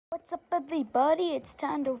What's up, everybody? It's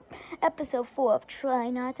time to episode 4 of Try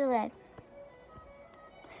Not to Laugh.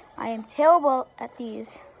 I am terrible at these.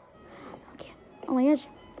 Okay. Oh my gosh.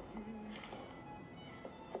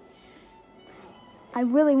 I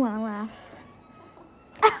really want to laugh.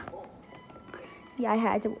 Yeah, I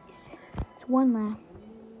had to waste. It's one laugh.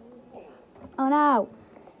 Oh no!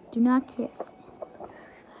 Do not kiss.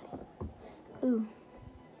 Ooh.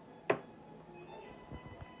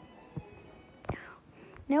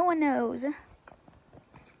 No one knows. Let's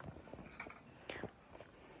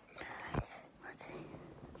see.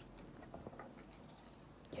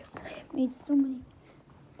 Yes, I have made so many.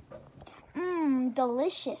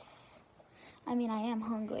 Delicious. I mean, I am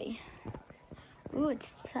hungry. Ooh,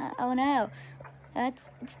 it's oh no.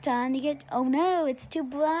 It's time to get. Oh no, it's too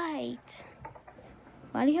bright.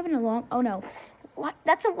 Why do you have an alarm? Oh no. What?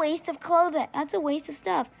 That's a waste of clothing. That's a waste of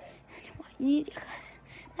stuff.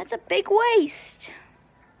 That's a big waste.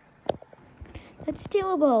 That's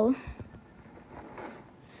stealable.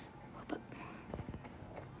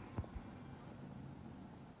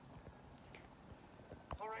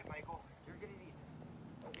 All right, Michael, you're gonna need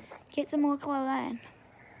this. Get some more clothing.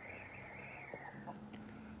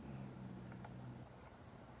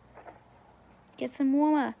 Get some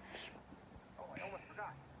more. Oh, I almost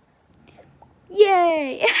forgot.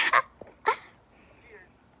 Yay!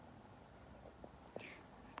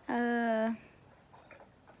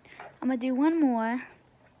 I'm gonna do one more.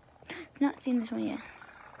 I've not seen this one yet.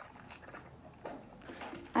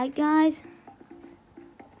 Alright, guys.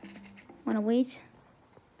 Wanna wait?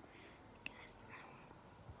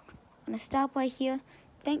 I'm gonna stop right here.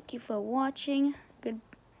 Thank you for watching.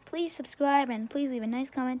 Please subscribe and please leave a nice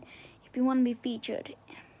comment if you want to be featured.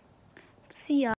 See ya.